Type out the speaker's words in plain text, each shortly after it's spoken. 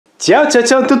Ciao ciao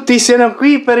ciao a tutti, sono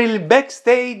qui per il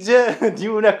backstage di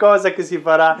una cosa che si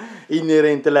farà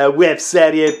inerente alla web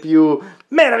serie più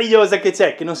meravigliosa che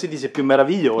c'è, che non si dice più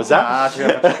meravigliosa,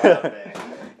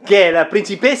 che è La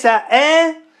Principessa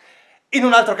è... in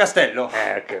un altro castello.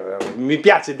 Mi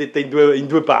piace detta in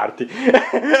due parti.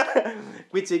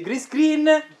 Qui c'è il green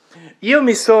screen. Io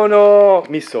mi sono,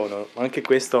 anche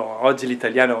questo, oggi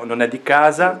l'italiano non è di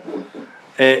casa.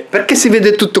 Perché si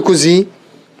vede tutto così?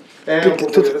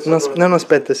 No,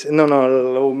 aspetta, no,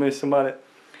 l'avevo messo male.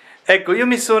 Ecco, io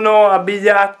mi sono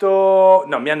abbigliato,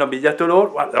 no, mi hanno abbigliato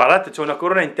loro. Guardate, c'ho una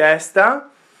corona in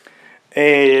testa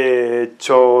e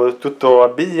c'ho tutto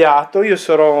abbigliato. Io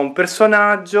sarò un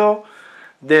personaggio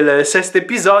del sesto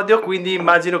episodio, quindi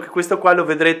immagino che questo qua lo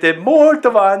vedrete molto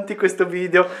avanti, questo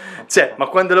video, cioè, ma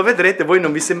quando lo vedrete voi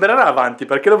non vi sembrerà avanti,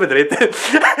 perché lo vedrete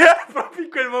proprio in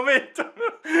quel momento.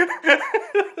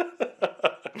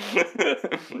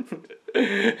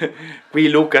 Qui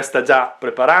Luca sta già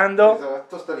preparando,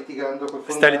 esatto, sta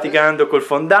litigando col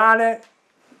fondale.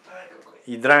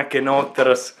 I Drunken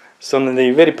Otters sono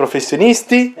dei veri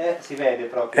professionisti. Si vede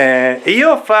proprio. E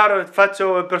io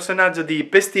faccio il personaggio di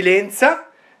Pestilenza.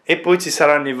 E poi ci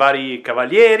saranno i vari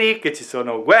cavalieri, che ci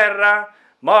sono guerra,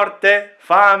 morte,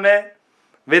 fame.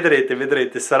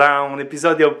 Vedrete, sarà un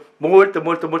episodio molto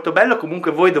molto molto bello.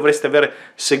 Comunque voi dovreste aver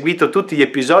seguito tutti gli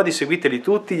episodi, seguiteli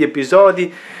tutti gli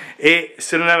episodi. E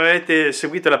se non avete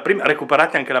seguito la prima,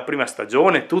 recuperate anche la prima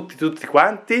stagione, tutti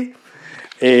quanti.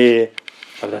 E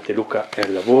guardate, Luca è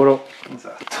al lavoro.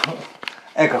 Esatto.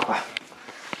 Ecco qua.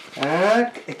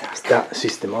 E sta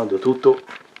sistemando tutto.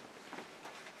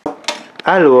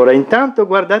 Allora, intanto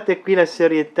guardate qui la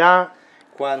serietà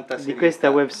di questa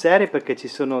web serie, perché ci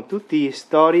sono tutti gli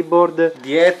storyboard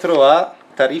dietro a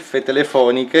tariffe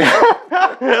telefoniche.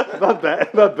 vabbè.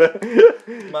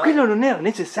 Ma quello non era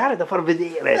necessario da far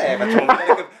vedere. Facciamo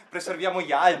vedere che preserviamo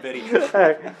gli alberi.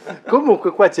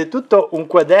 Comunque qua c'è tutto un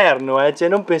quaderno, cioè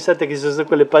non pensate che ci sono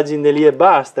quelle pagine lì e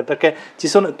basta, perché ci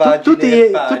sono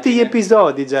tutti gli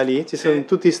episodi già lì, ci sono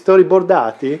tutti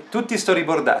storyboardati. Tutti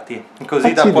storyboardati,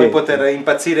 così da poi poter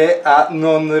impazzire a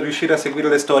non riuscire a seguire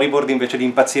le storyboard invece di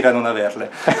impazzire a non averle.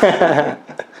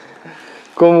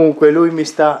 Comunque lui mi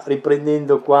sta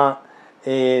riprendendo qua.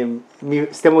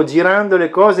 Stiamo girando le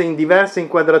cose in diverse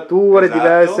inquadrature, esatto.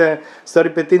 Diverse, sto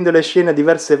ripetendo le scene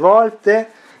diverse volte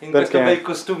in questo bel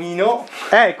costumino.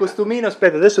 Il costumino,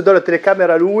 aspetta, adesso do la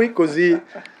telecamera a lui così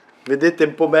vedete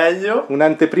un po' meglio.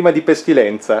 Un'anteprima di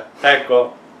Pestilenza.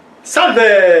 Ecco,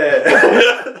 salve.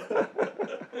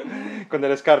 Con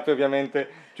delle scarpe ovviamente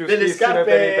giustissime. Delle scarpe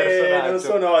per il personaggio. non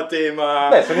sono a tema.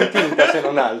 Beh, sono in tinta se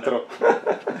non altro.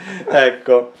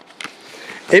 Ecco.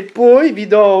 E poi vi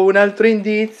do un altro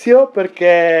indizio,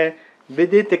 perché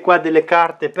vedete qua delle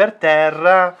carte per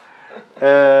terra.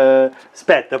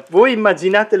 Aspetta, voi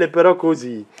immaginatele però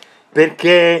così,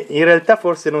 perché in realtà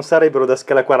forse non sarebbero da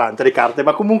scala 40 le carte,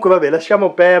 ma comunque vabbè,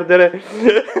 lasciamo perdere.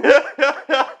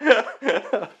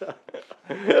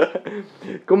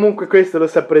 Comunque questo lo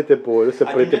saprete poi, lo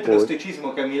saprete poi.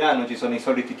 L'osticismo che a Milano ci sono i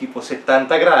soliti tipo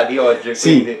 70 gradi oggi,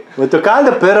 sì, quindi... molto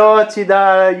caldo, però ci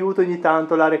dà aiuto ogni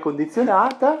tanto l'aria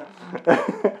condizionata.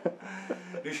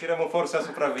 Riusciremo forse a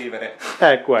sopravvivere.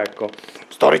 Ecco.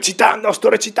 Sto recitando.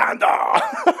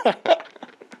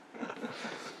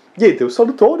 Niente, un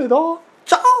salutone, no?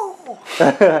 Ciao!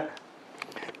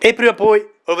 E prima o poi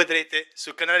lo vedrete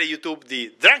sul canale YouTube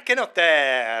di Drunken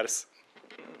Otters.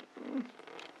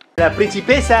 La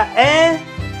principessa è...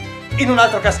 in un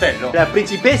altro castello. La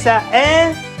principessa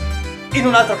è... in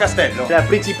un altro castello. La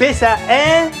principessa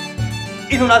è...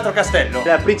 in un altro castello.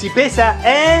 La principessa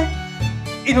è...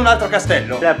 in un altro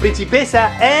castello. La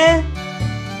principessa è...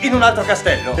 in un altro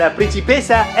castello. La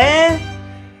principessa è...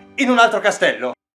 in un altro castello.